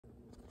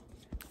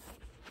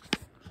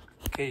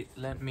Kate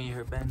lent me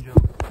her banjo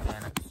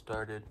and I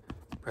started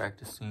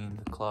practicing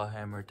the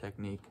clawhammer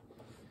technique.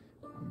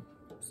 I'm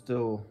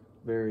still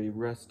very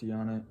rusty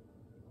on it,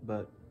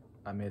 but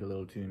I made a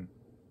little tune.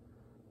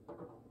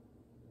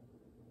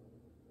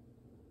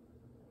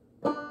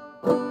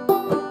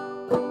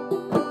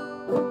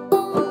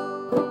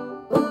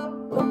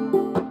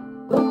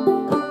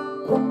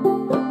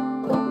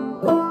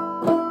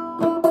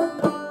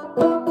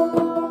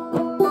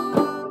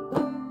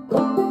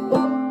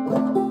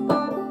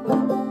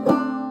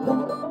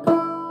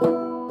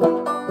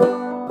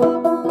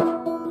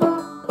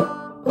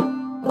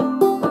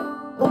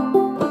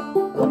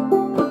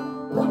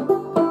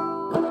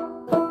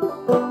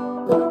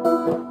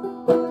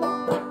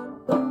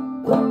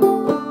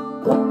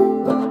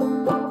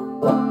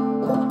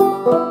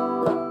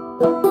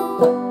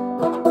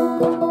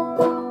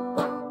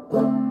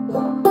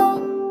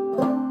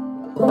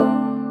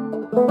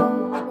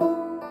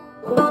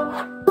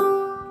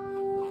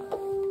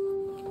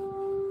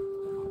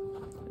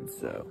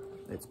 So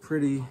it's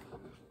pretty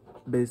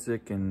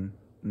basic and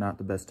not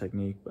the best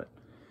technique, but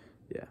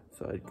yeah.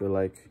 So I'd go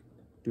like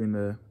doing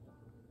the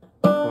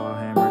claw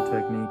hammer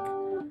technique,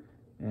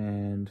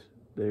 and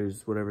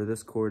there's whatever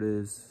this chord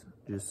is,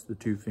 just the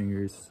two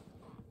fingers,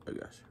 oh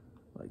gosh,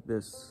 like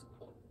this,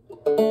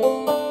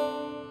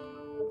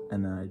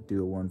 and then I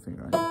do a one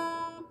finger on it.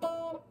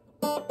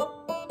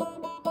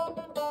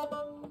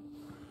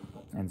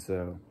 And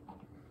so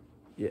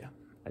yeah,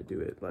 I do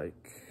it like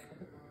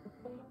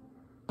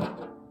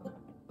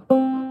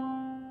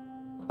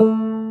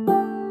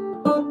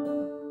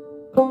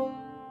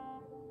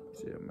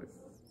my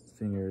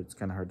finger, it's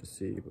kind of hard to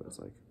see, but it's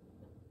like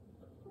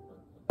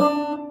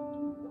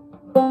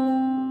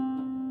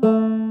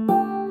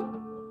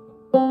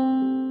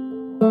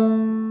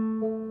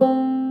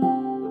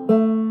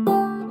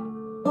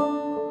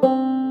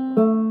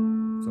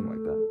something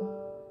like that,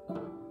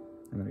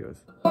 and then it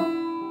goes.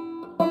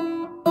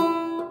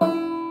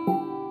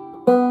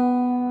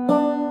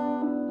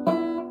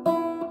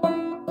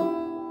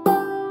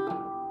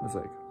 It's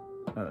like,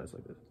 oh, it's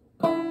like this.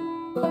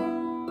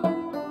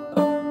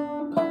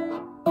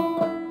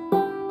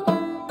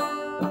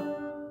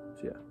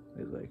 Yeah,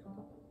 it's like,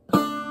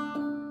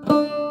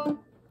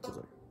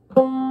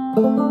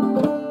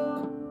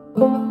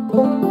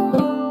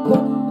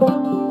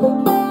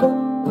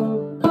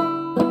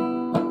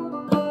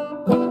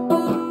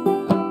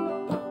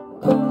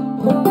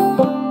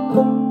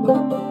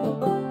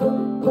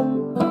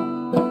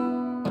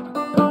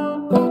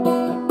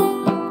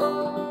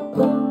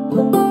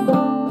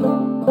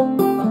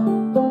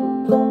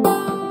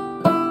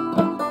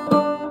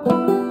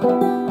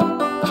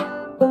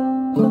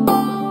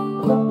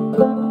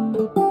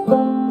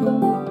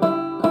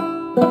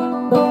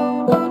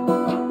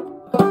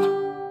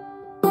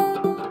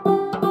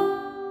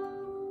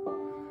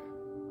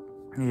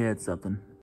 yeah, it's something.